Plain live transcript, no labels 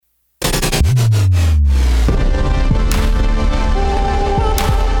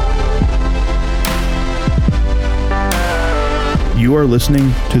You are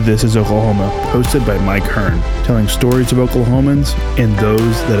listening to This is Oklahoma, hosted by Mike Hearn, telling stories of Oklahomans and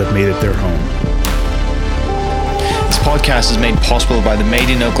those that have made it their home. This podcast is made possible by the Made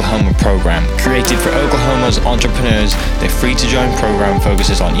in Oklahoma program. Created for Oklahoma's entrepreneurs, the free-to-join program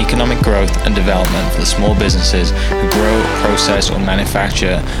focuses on economic growth and development for the small businesses who grow, process, or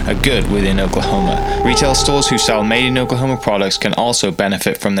manufacture a good within Oklahoma. Retail stores who sell Made in Oklahoma products can also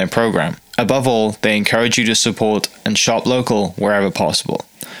benefit from their program. Above all, they encourage you to support and shop local wherever possible.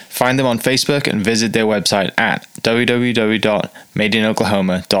 Find them on Facebook and visit their website at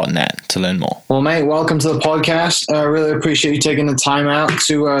www.madeinoklahoma.net to learn more. Well, mate, welcome to the podcast. I really appreciate you taking the time out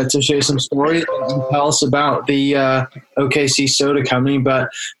to share some stories and tell us about the OKC Soda Company. But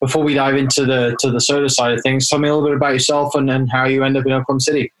before we dive into the soda side of things, tell me a little bit about yourself and how you end up in Oklahoma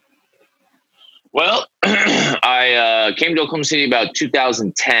City. Well, I came to Oklahoma City about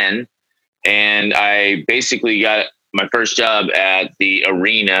 2010, and I basically got my first job at the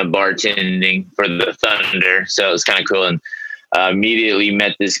arena bartending for the Thunder. So it was kind of cool. And immediately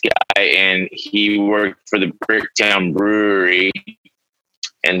met this guy, and he worked for the Bricktown Brewery.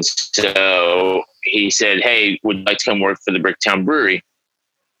 And so he said, "Hey, would you like to come work for the Bricktown Brewery?"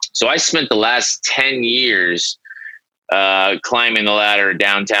 So I spent the last 10 years climbing the ladder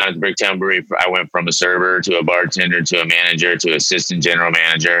downtown at the Bricktown Brewery. I went from a server to a bartender to a manager to assistant general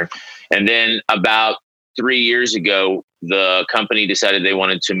manager. And then about 3 years ago, the company decided they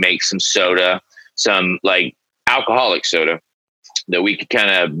wanted to make some soda, some like alcoholic soda that we could kind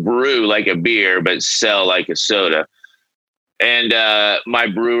of brew like a beer, but sell like a soda. And my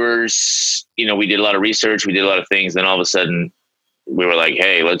brewers, we did a lot of research, we did a lot of things. Then all of a sudden we were like,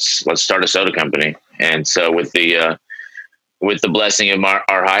 "Hey, let's start a soda company." And so with the blessing of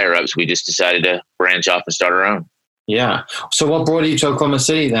our higher ups, we just decided to branch off and start our own. Yeah. So what brought you to Oklahoma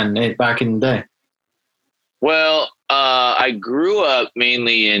City then, back in the day? Well, I grew up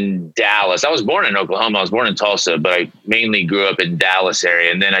mainly in Dallas. I was born in Oklahoma. I was born in Tulsa, but I mainly grew up in Dallas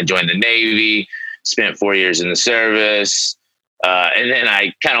area. And then I joined the Navy, spent 4 years in the service. And then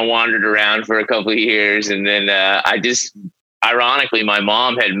I kind of wandered around for a couple of years. And then ironically, my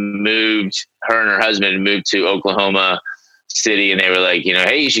mom had moved, her and her husband had moved to Oklahoma City, and they were like,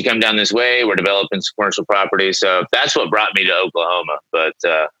 "Hey, you should come down this way. We're developing some commercial property." So that's what brought me to Oklahoma. But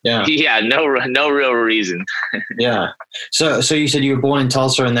no real reason. Yeah. So you said you were born in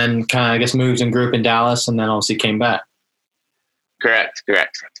Tulsa and then kind of, I guess, moved and grew up in Dallas and then obviously came back. Correct.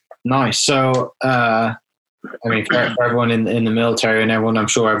 Nice. So, for everyone in the military and everyone, I'm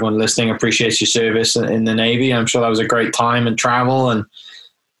sure everyone listening appreciates your service in the Navy. I'm sure that was a great time and travel and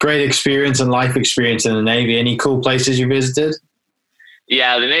great experience and life experience in the Navy. Any cool places you visited?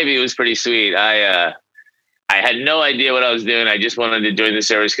 Yeah, the Navy was pretty sweet. I had no idea what I was doing. I just wanted to join the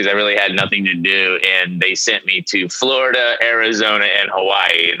service because I really had nothing to do. And they sent me to Florida, Arizona, and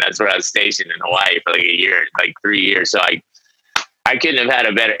Hawaii. And that's where I was stationed in Hawaii for like a year, like 3 years. So I couldn't have had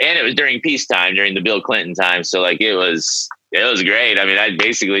a better, and it was during peacetime, during the Bill Clinton time. So like it was great. I mean, I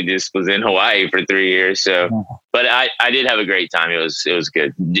basically just was in Hawaii for 3 years. So, but I did have a great time. It was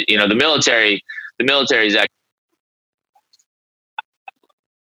good. The military is actually,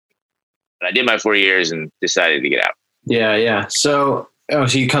 I did my 4 years and decided to get out. Yeah. So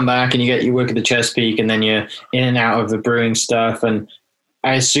you come back and you work at the Chesapeake, and then you're in and out of the brewing stuff. And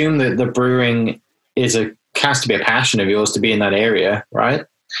I assume that the brewing has to be a passion of yours to be in that area, right?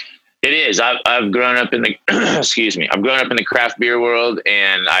 It is. I've grown up in the I've grown up in the craft beer world,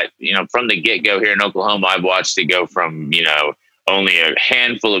 and from the get-go here in Oklahoma, I've watched it go from only a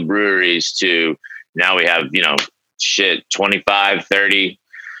handful of breweries to now we have 25, 30,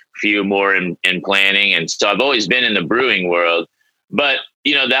 few more in planning. And so I've always been in the brewing world, but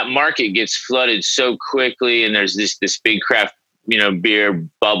that market gets flooded so quickly, and there's this big craft beer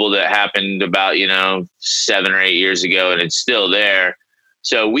bubble that happened about 7 or 8 years ago, and it's still there.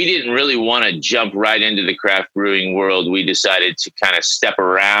 So we didn't really want to jump right into the craft brewing world. We decided to kind of step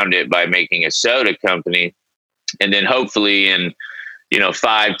around it by making a soda company. And then hopefully in,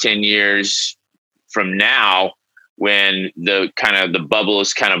 5-10 years from now, when the bubble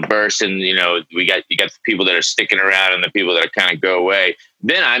is kind of burst and, you got the people that are sticking around and the people that are kind of go away,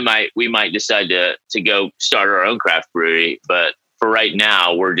 then we might decide to go start our own craft brewery. But for right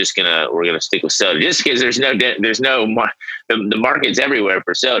now, we're gonna stick with soda, just because the market's everywhere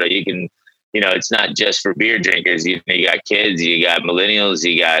for soda. You can, it's not just for beer drinkers. You got kids, you got millennials,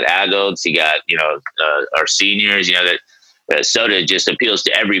 you got adults, you got our seniors. That soda just appeals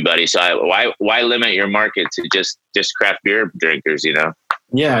to everybody. So why limit your market to just craft beer drinkers?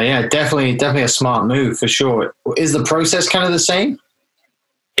 Yeah, definitely a smart move for sure. Is the process kind of the same?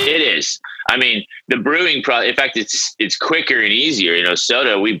 It is. I mean, the brewing in fact, it's quicker and easier. You know,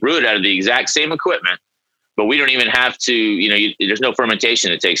 soda, we brew it out of the exact same equipment, but we don't even have to, you know, there's no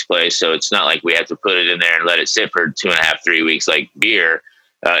fermentation that takes place. So it's not like we have to put it in there and let it sit for 2.5, 3 weeks like beer.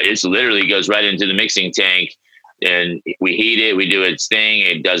 It's literally goes right into the mixing tank, and we heat it, we do its thing.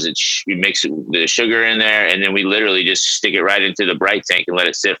 It does it. We mix the sugar in there, and then we literally just stick it right into the bright tank and let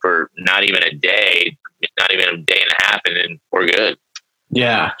it sit for not even a day, not even a day and a half, and then we're good.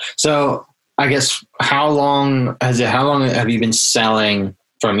 Yeah. So I guess how long have you been selling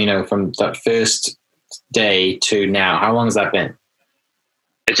from that first day to now? How long has that been?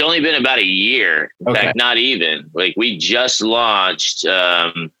 It's only been about a year. In fact, not even. Like, we just launched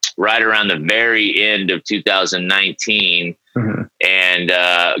right around the very end of 2019, and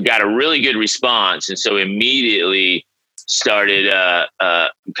got a really good response. And so immediately started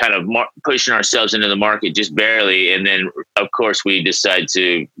kind of pushing ourselves into the market just barely. And then, of course, we decided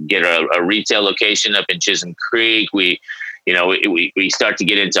to get a retail location up in Chisholm Creek. We start to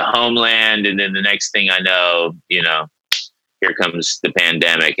get into Homeland, and then the next thing I know, here comes the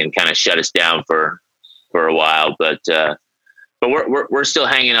pandemic and kind of shut us down for a while. But we're still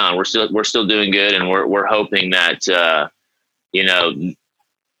hanging on. We're still doing good, and we're hoping that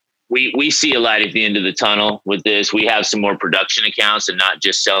we see a light at the end of the tunnel with this. We have some more production accounts, and not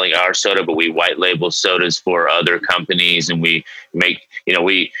just selling our soda, but we white label sodas for other companies, and we make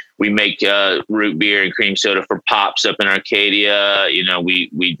root beer and cream soda for Pops up in Arcadia.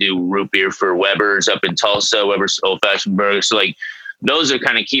 We do root beer for Weber's up in Tulsa, Weber's Old Fashioned Burger. So like, those are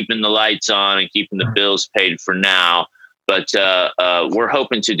kind of keeping the lights on and keeping the bills paid for now. But we're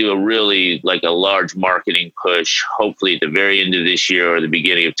hoping to do a large marketing push, hopefully at the very end of this year or the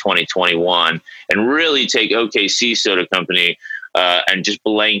beginning of 2021, and really take OKC Soda Company and just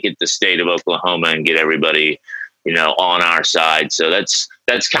blanket the state of Oklahoma and get everybody, on our side. So that's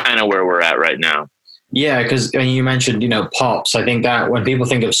kind of where we're at right now. Yeah, because you mentioned, Pops. I think that when people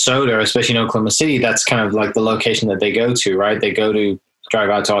think of soda, especially in Oklahoma City, that's kind of like the location that they go to, right? They go to drive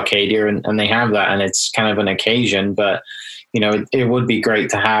out to Arcadia and they have that, and it's kind of an occasion. But it would be great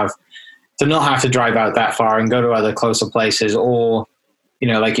to not have to drive out that far and go to other closer places, or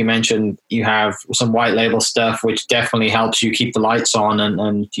like you mentioned, you have some white label stuff which definitely helps you keep the lights on,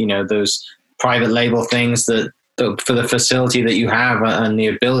 and those private label things that for the facility that you have and the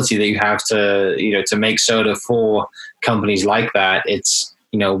ability that you have to make soda for companies like that. It's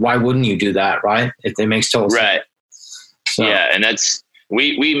why wouldn't you do that, right? It makes total sense. Right. So. Yeah, and that's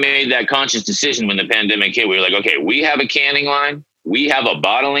we made that conscious decision when the pandemic hit. We were like, okay, we have a canning line, we have a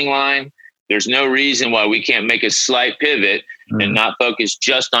bottling line. There's no reason why we can't make a slight pivot and not focus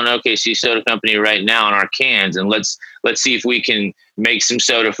just on OKC Soda Company right now on our cans. And let's see if we can make some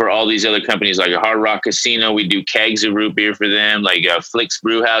soda for all these other companies, like a Hard Rock Casino. We do kegs of root beer for them. Like Flicks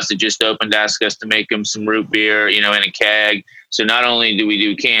Brew House that just opened asked us to make them some root beer, in a keg. So not only do we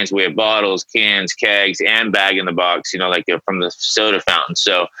do cans, we have bottles, cans, kegs, and bag in the box, from the soda fountain.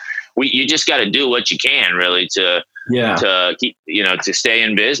 So you just got to do what you can, really, to keep, to stay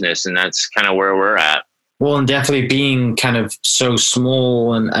in business. And that's kind of where we're at. Well, and definitely being kind of so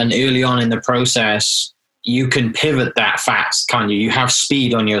small and early on in the process, you can pivot that fast, can't you? You have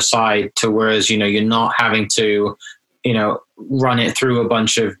speed on your side, to whereas, you're not having to, run it through a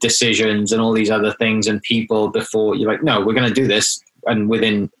bunch of decisions and all these other things and people before you're like, no, we're going to do this. And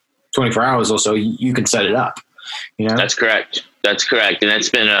within 24 hours or so, you can set it up. That's correct. And that's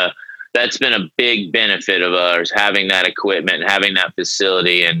been a big benefit of ours, having that equipment, having that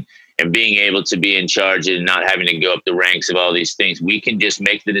facility, and being able to be in charge and not having to go up the ranks of all these things. We can just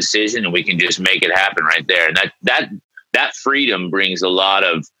make the decision and we can just make it happen right there. And that freedom brings a lot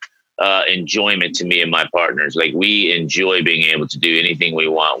of enjoyment to me and my partners. Like, we enjoy being able to do anything we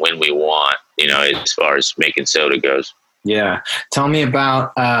want when we want, as far as making soda goes. Yeah. Tell me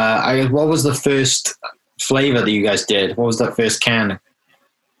about, what was the first flavor that you guys did? What was that first can?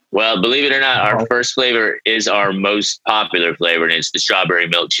 Well, believe it or not, our first flavor is our most popular flavor, and it's the strawberry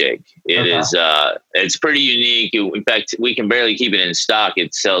milkshake. It is, it's pretty unique. In fact, we can barely keep it in stock.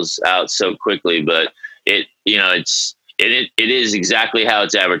 It sells out so quickly, but it is exactly how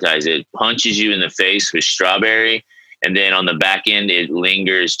it's advertised. It punches you in the face with strawberry, and then on the back end, it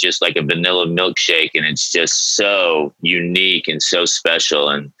lingers just like a vanilla milkshake, and it's just so unique and so special.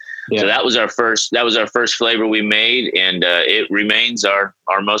 And so that was our first flavor we made, and it remains our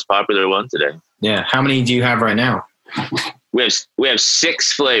most popular one today. Yeah. How many do you have right now? We have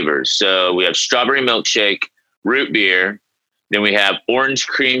 6 flavors. So we have strawberry milkshake, root beer, then we have orange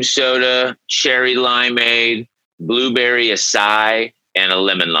cream soda, cherry limeade, blueberry acai, and a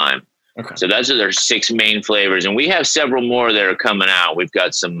lemon lime. Okay. So those are their 6 main flavors, and we have several more that are coming out. We've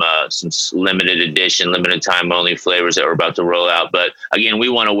got some limited edition, limited time only flavors that we're about to roll out. But again, we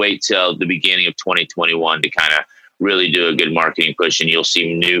want to wait till the beginning of 2021 to kind of really do a good marketing push, and you'll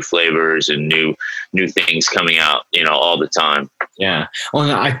see new flavors and new things coming out, all the time. Yeah.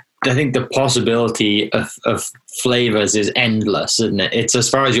 Well, I think the possibility of flavors is endless, isn't it? It's as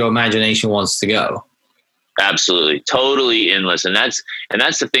far as your imagination wants to go. Absolutely. Totally endless. And that's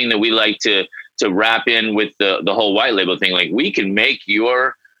the thing that we like to wrap in with the whole white label thing. Like, we can make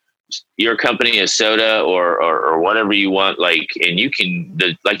your company a soda or whatever you want. Like, and you can,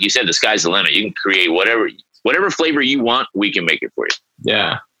 like you said, the sky's the limit. You can create whatever flavor you want. We can make it for you.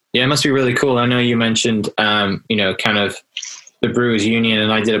 Yeah. Yeah. It must be really cool. I know you mentioned, kind of the Brewers Union,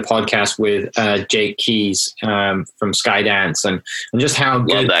 and I did a podcast with Jake Keys from Skydance, and just how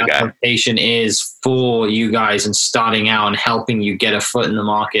good that application is for you guys and starting out and helping you get a foot in the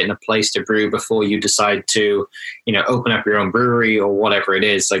market and a place to brew before you decide to, open up your own brewery or whatever it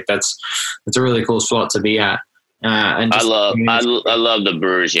is. Like, that's a really cool spot to be at. And I love the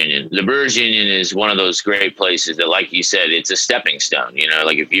Brewers Union. The Brewers Union is one of those great places that, like you said, it's a stepping stone.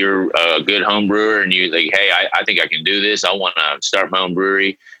 Like, if you're a good home brewer and you like, hey, I think I can do this, I want to start my own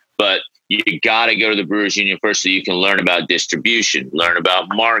brewery, but you got to go to the Brewers Union first so you can learn about distribution, learn about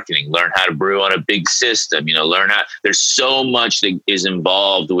marketing, learn how to brew on a big system. There's so much that is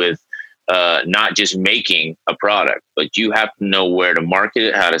involved with not just making a product, but you have to know where to market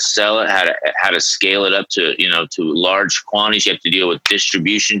it, how to sell it, how to scale it up to large quantities. You have to deal with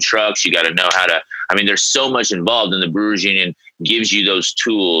distribution trucks. You got to know there's so much involved, and the Brewers Union gives you those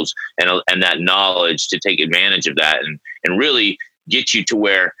tools and that knowledge to take advantage of that and really get you to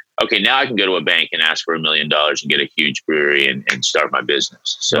where, okay, now I can go to a bank and ask for $1 million and get a huge brewery and start my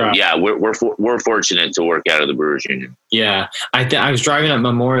business. So right. Yeah, we're fortunate to work out of the Brewers Union. Yeah, I was driving up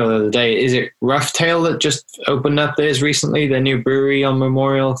Memorial the other day. Is it Rough Tail that just opened up theirs recently? Their new brewery on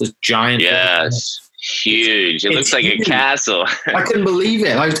Memorial, this giant. Yes, huge. It looks like huge. A castle. I couldn't believe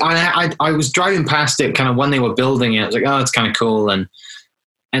it. I was driving past it kind of when they were building it. I was like, oh, it's kind of cool, and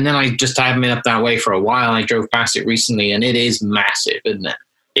then I just haven't been up that way for a while. I drove past it recently, and it is massive, isn't it?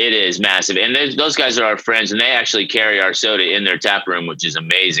 It is massive. And those guys are our friends, and they actually carry our soda in their tap room, which is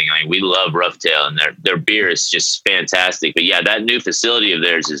amazing. We love Rough Tail, and their beer is just fantastic. But yeah, that new facility of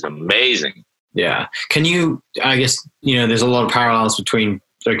theirs is amazing. Yeah. Can you, I guess, there's a lot of parallels between,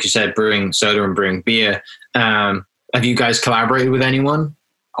 like you said, brewing soda and brewing beer. Have you guys collaborated with anyone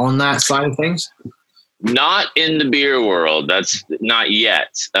on that side of things? Not in the beer world. That's not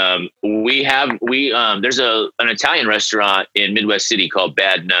yet. There's an Italian restaurant in Midwest City called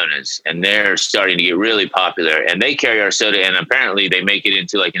Bad Nona's, and they're starting to get really popular, and they carry our soda, and apparently they make it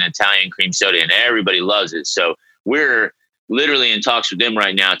into like an Italian cream soda, and everybody loves it. So we're literally in talks with them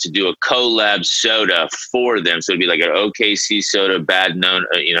right now to do a collab soda for them. So it'd be like an OKC soda, Bad Nona,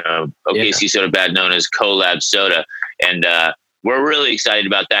 soda, Bad Nona's collab soda. And, we're really excited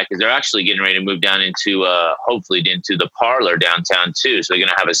about that because they're actually getting ready to move down into, hopefully into the Parlor downtown too. So they're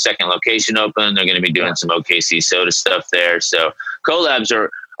going to have a second location open. They're going to be doing some OKC soda stuff there. So collabs are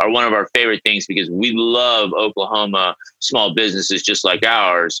one of our favorite things because we love Oklahoma small businesses just like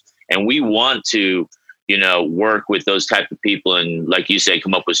ours. And we want to, work with those type of people. And like you said,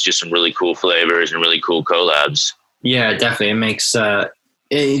 come up with just some really cool flavors and really cool collabs. Yeah, definitely. It makes,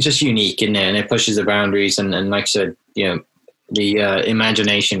 it's just unique in there, and it pushes the boundaries. And like I said, the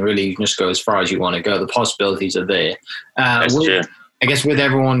imagination really just go as far as you want to go. The possibilities are there. That's true. I guess with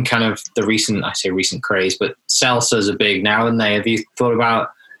everyone kind of the recent craze, but seltzers are big now, and have you thought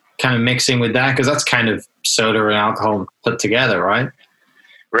about kind of mixing with that? Because that's kind of soda and alcohol put together, right?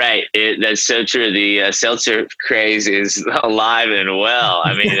 Right. That's so true. The seltzer craze is alive and well.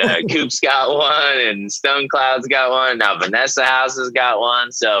 Coop's got one, and Stone Cloud's got one. Now Vanessa House has got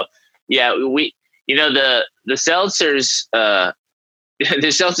one. So yeah, the seltzers, the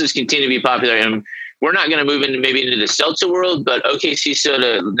seltzers continue to be popular, and we're not going to move into the seltzer world, but OKC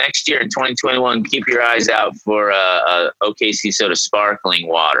Soda next year in 2021, keep your eyes out for OKC Soda sparkling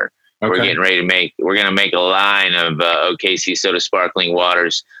water. Okay. We're getting ready to we're going to make a line of OKC Soda sparkling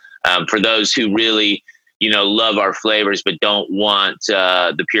waters for those who really, love our flavors, but don't want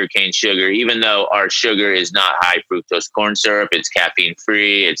the pure cane sugar. Even though our sugar is not high fructose corn syrup, it's caffeine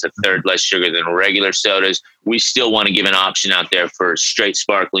free, it's a third less sugar than regular sodas. We still want to give an option out there for straight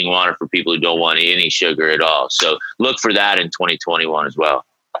sparkling water for people who don't want any sugar at all. So look for that in 2021 as well.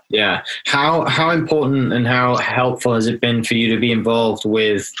 Yeah. How important and how helpful has it been for you to be involved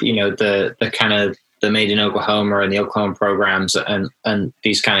with, the kind of the Made in Oklahoma and the Oklahoma programs and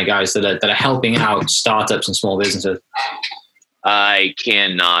these kind of guys that are helping out startups and small businesses? I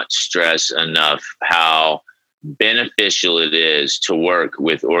cannot stress enough how beneficial it is to work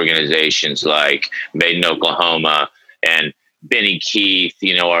with organizations like Made in Oklahoma and Benny Keith,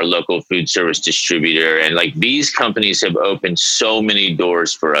 our local food service distributor. And like, these companies have opened so many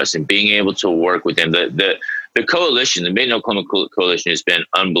doors for us, and being able to work with them. The coalition, the Made in Oklahoma coalition, has been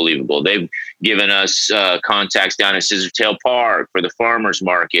unbelievable. They've given us contacts down at Scissortail Park for the farmers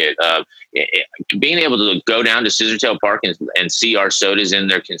market. Being able to go down to Scissortail Park and see our sodas in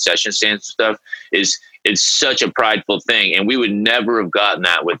their concession stands and stuff it's such a prideful thing. And we would never have gotten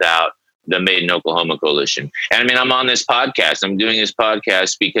that without the Made in Oklahoma coalition. And I mean, I'm on this podcast. I'm doing this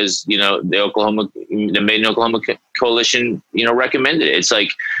podcast because, the Made in Oklahoma coalition, recommended it. It's like,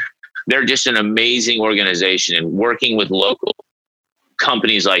 they're just an amazing organization, and working with local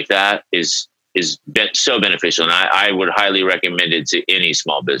companies like that is so beneficial. And I would highly recommend it to any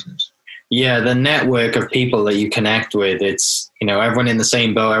small business. Yeah. The network of people that you connect with, it's, everyone in the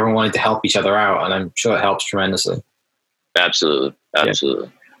same boat, everyone wanting to help each other out. And I'm sure it helps tremendously. Absolutely. Absolutely.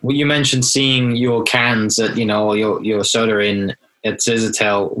 Yeah. Well, you mentioned seeing your cans at, your soda in at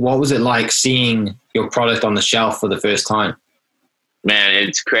Scissortail. What was it like seeing your product on the shelf for the first time? Man,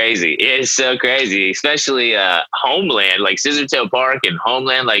 it's crazy. It's so crazy, especially Homeland, like Scissortail Park and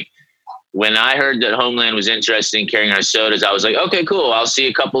Homeland. Like, when I heard that Homeland was interested in carrying our sodas, I was like, okay, cool. I'll see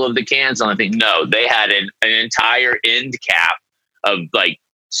a couple of the cans. And I think, no, they had an entire end cap of like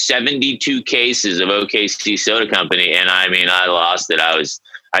 72 cases of OKC Soda Company. And I mean, I lost it.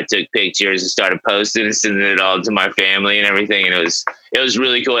 I took pictures and started posting and sending it all to my family and everything. And it was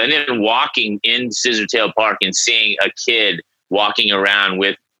really cool. And then walking in Scissortail Park and seeing a kid walking around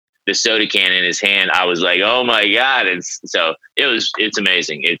with the soda can in his hand, I was like, oh my God. It's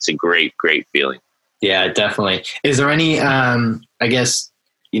amazing. It's a great, great feeling. Yeah, definitely. Is there any,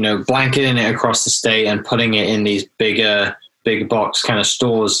 blanketing it across the state and putting it in these big box kind of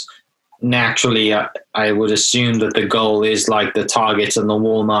stores? Naturally, I would assume that the goal is like the Targets and the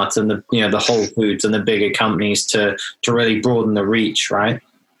Walmarts and the Whole Foods and the bigger companies to really broaden the reach, right?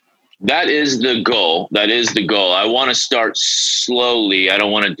 That is the goal. I want to start slowly. I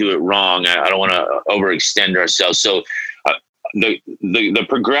don't want to do it wrong. I don't want to overextend ourselves. So the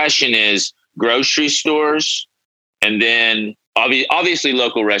progression is grocery stores, and then obviously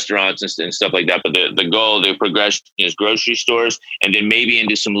local restaurants and stuff like that. But the progression is grocery stores, and then maybe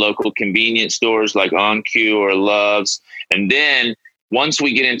into some local convenience stores like OnQ or Love's. And then once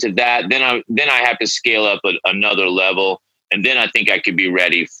we get into that, then I have to scale up another level. And then I think I could be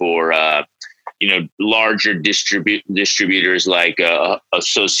ready for, larger distributors like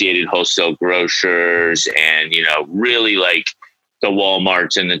Associated Wholesale Grocers and, really like the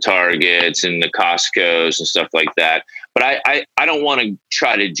Walmarts and the Targets and the Costcos and stuff like that. But I don't want to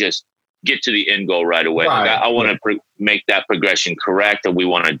try to just get to the end goal right away. Right. Like I want to make that progression correct, and we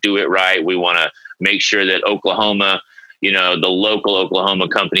want to do it right. We want to make sure that Oklahoma, the local Oklahoma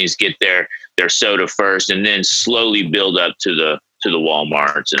companies get their soda first, and then slowly build up to the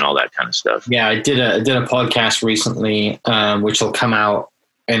Walmarts and all that kind of stuff. Yeah, I did a podcast recently, which will come out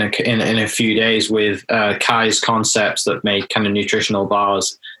in a few days with Kai's Concepts that make kind of nutritional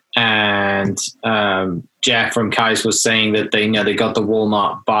bars, and Jeff from Kai's was saying that they got the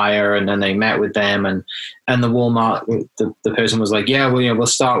Walmart buyer, and then they met with them, and the Walmart the person was like, yeah, well, we'll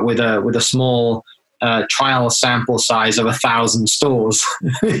start with a small trial sample size of 1,000 stores.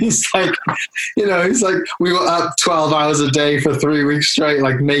 He's like, we were up 12 hours a day for 3 weeks straight,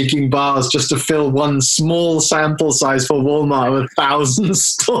 like making bars just to fill one small sample size for Walmart with 1,000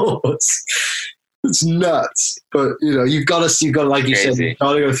 stores. It's nuts. But you've got to, like you said, you've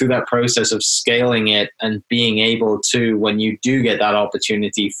got to go through that process of scaling it and being able to, when you do get that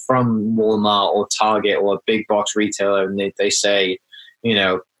opportunity from Walmart or Target or a big box retailer, and they say,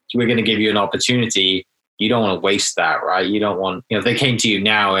 we're going to give you an opportunity, you don't want to waste that, right? You don't want, if they came to you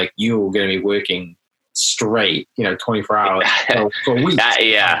now, like, you're going to be working straight, 24 hours for a week.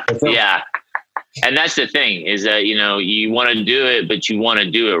 Yeah. And that's the thing is that, you want to do it, but you want to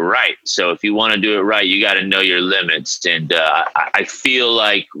do it right. So if you want to do it right, you got to know your limits. And I feel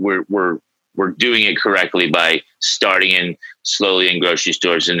like we're doing it correctly by starting in slowly in grocery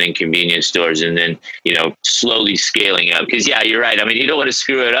stores and then convenience stores, and then, slowly scaling up. Because you're right. I mean, you don't want to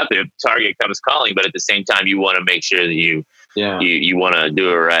screw it up if Target comes calling, but at the same time, you want to make sure that you want to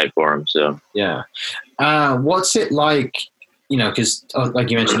do it right for them. So, yeah. What's it like, because like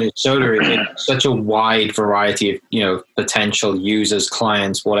you mentioned, soda is such a wide variety of, potential users,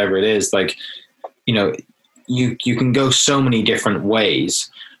 clients, whatever it is. Like, you can go so many different ways.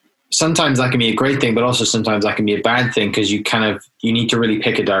 Sometimes that can be a great thing, but also sometimes that can be a bad thing, because you need to really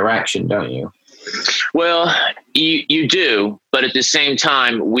pick a direction, don't you? Well, you do, but at the same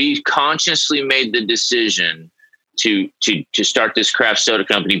time, we consciously made the decision to start this craft soda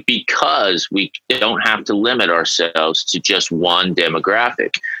company because we don't have to limit ourselves to just one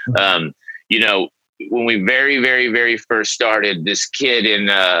demographic. When we very, very, very first started, this kid in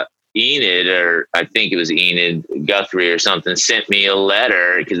Enid, or I think it was Enid Guthrie or something, sent me a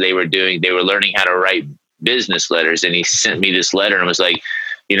letter because they were learning how to write business letters, and he sent me this letter and was like,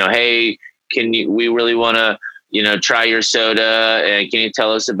 hey, we really want to, try your soda, and can you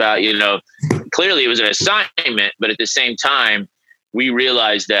tell us about, clearly it was an assignment, but at the same time, we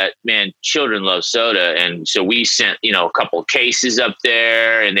realized that, man, children love soda. And so we sent, a couple cases up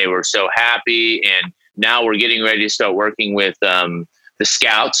there, and they were so happy. And now we're getting ready to start working with the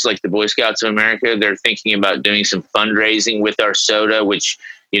Scouts, like the Boy Scouts of America. They're thinking about doing some fundraising with our soda, which,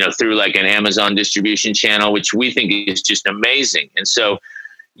 through like an Amazon distribution channel, which we think is just amazing. And so,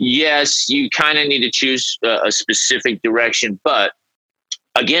 yes, you kind of need to choose a specific direction, but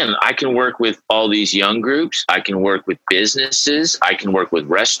again, I can work with all these young groups. I can work with businesses. I can work with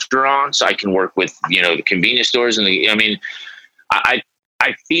restaurants. I can work with, the convenience stores. I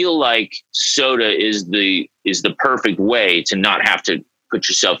feel like soda is the perfect way to not have to put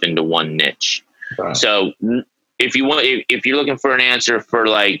yourself into one niche. Right. So if you're looking for an answer for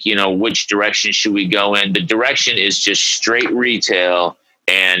like, which direction should we go in, the direction is just straight retail,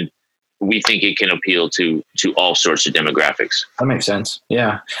 and we think it can appeal to all sorts of demographics. That makes sense.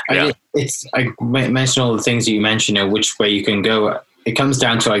 Yeah. I mentioned all the things that you mentioned, which way you can go. It comes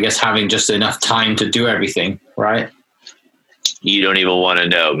down to, I guess, having just enough time to do everything, right? You don't even want to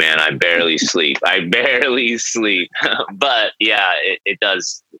know, man. I barely sleep. But yeah, it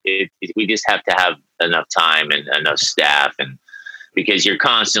does. We just have to have enough time and enough staff, and because you're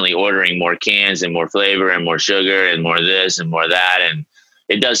constantly ordering more cans and more flavor and more sugar and more this and more that. And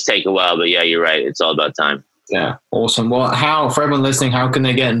it does take a while, but yeah, you're right. It's all about time. Yeah. Awesome. Well, for everyone listening, how can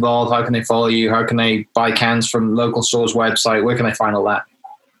they get involved? How can they follow you? How can they buy cans from local stores website? Where can they find all that?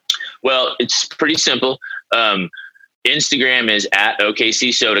 Well, it's pretty simple. Instagram is at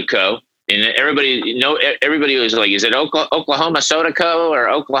OKC Soda Co. And everybody was like, is it Oklahoma Soda Co. or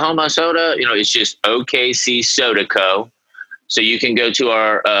Oklahoma Soda? It's just OKC Soda Co. So you can go to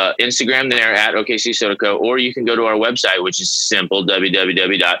our Instagram there at OKC Soda Co., or you can go to our website, which is simple,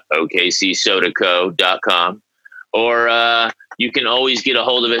 www.okcsodaco.com. Or you can always get a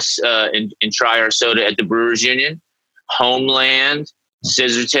hold of us and try our soda at the Brewers Union, Homeland,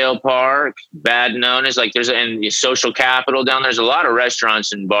 Scissortail Park, Bad Nonas. Like and Social Capital down there's a lot of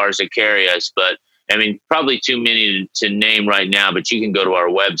restaurants and bars that carry us, but probably too many to name right now, but you can go to our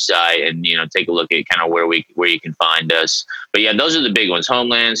website and, take a look at kind of where you can find us. But yeah, those are the big ones: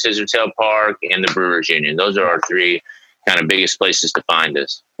 Homeland, Scissortail Park, and the Brewers Union. Those are our three kind of biggest places to find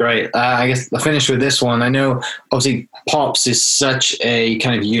us. Great. I guess I'll finish with this one. I know obviously Pops is such a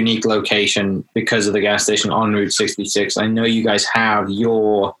kind of unique location because of the gas station on Route 66. I know you guys have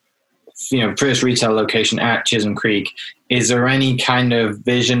your first retail location at Chisholm Creek. Is there any kind of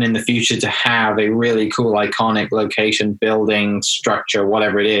vision in the future to have a really cool, iconic location, building, structure,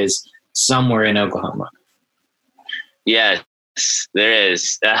 whatever it is, somewhere in Oklahoma? Yes, there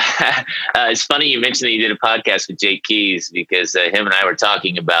is. It's funny you mentioned that you did a podcast with Jake Keys, because him and I were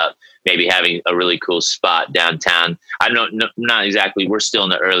talking about maybe having a really cool spot downtown. Not exactly. We're still in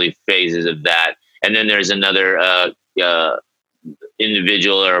the early phases of that. And then there's another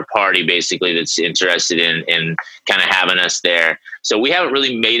individual or a party basically that's interested in kind of having us there. So we haven't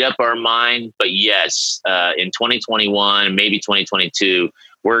really made up our mind, but yes, in 2021, maybe 2022,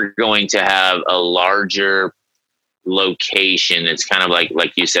 we're going to have a larger location. It's kind of like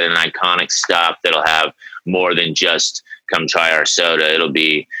you said, an iconic stop that'll have more than just come try our soda. It'll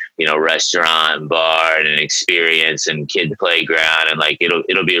be, restaurant and bar and an experience and kid playground, and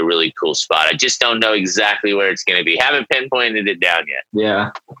it'll be a really cool spot. I just don't know exactly where it's going to be. Haven't pinpointed it down yet.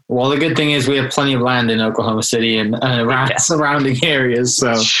 Yeah. Well, the good thing is we have plenty of land in Oklahoma City and around surrounding areas.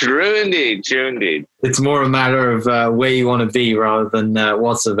 So True indeed. It's more a matter of where you want to be rather than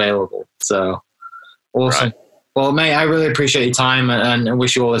what's available. So awesome. Right. Well, mate, I really appreciate your time and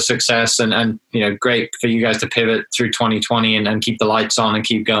wish you all the success and great for you guys to pivot through 2020 and keep the lights on and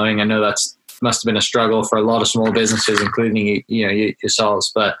keep going. I know must have been a struggle for a lot of small businesses, including yourselves,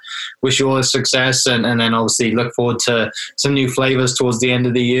 but wish you all the success and then obviously look forward to some new flavors towards the end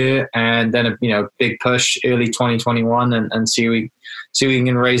of the year, and then a big push early 2021 and see we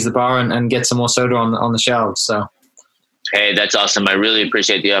can raise the bar and get some more soda on the shelves. So, hey, that's awesome. I really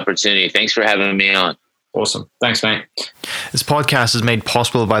appreciate the opportunity. Thanks for having me on. Awesome. Thanks, mate. This podcast is made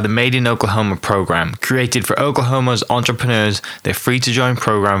possible by the Made in Oklahoma program, created for Oklahoma's entrepreneurs. Their free-to-join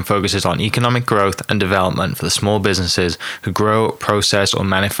program focuses on economic growth and development for the small businesses who grow, process, or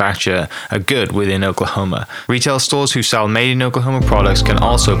manufacture a good within Oklahoma. Retail stores who sell Made in Oklahoma products can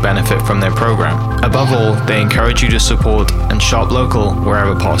also benefit from their program. Above all, they encourage you to support and shop local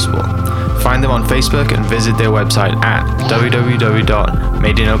wherever possible. Find them on Facebook and visit their website at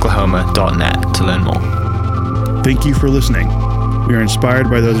www.madeinoklahoma.net to learn more. Thank you for listening. We are inspired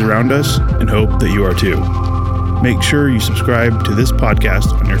by those around us and hope that you are too. Make sure you subscribe to this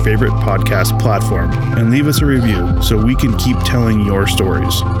podcast on your favorite podcast platform and leave us a review so we can keep telling your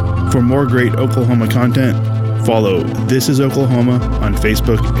stories. For more great Oklahoma content, follow This Is Oklahoma on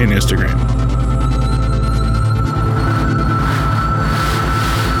Facebook and Instagram.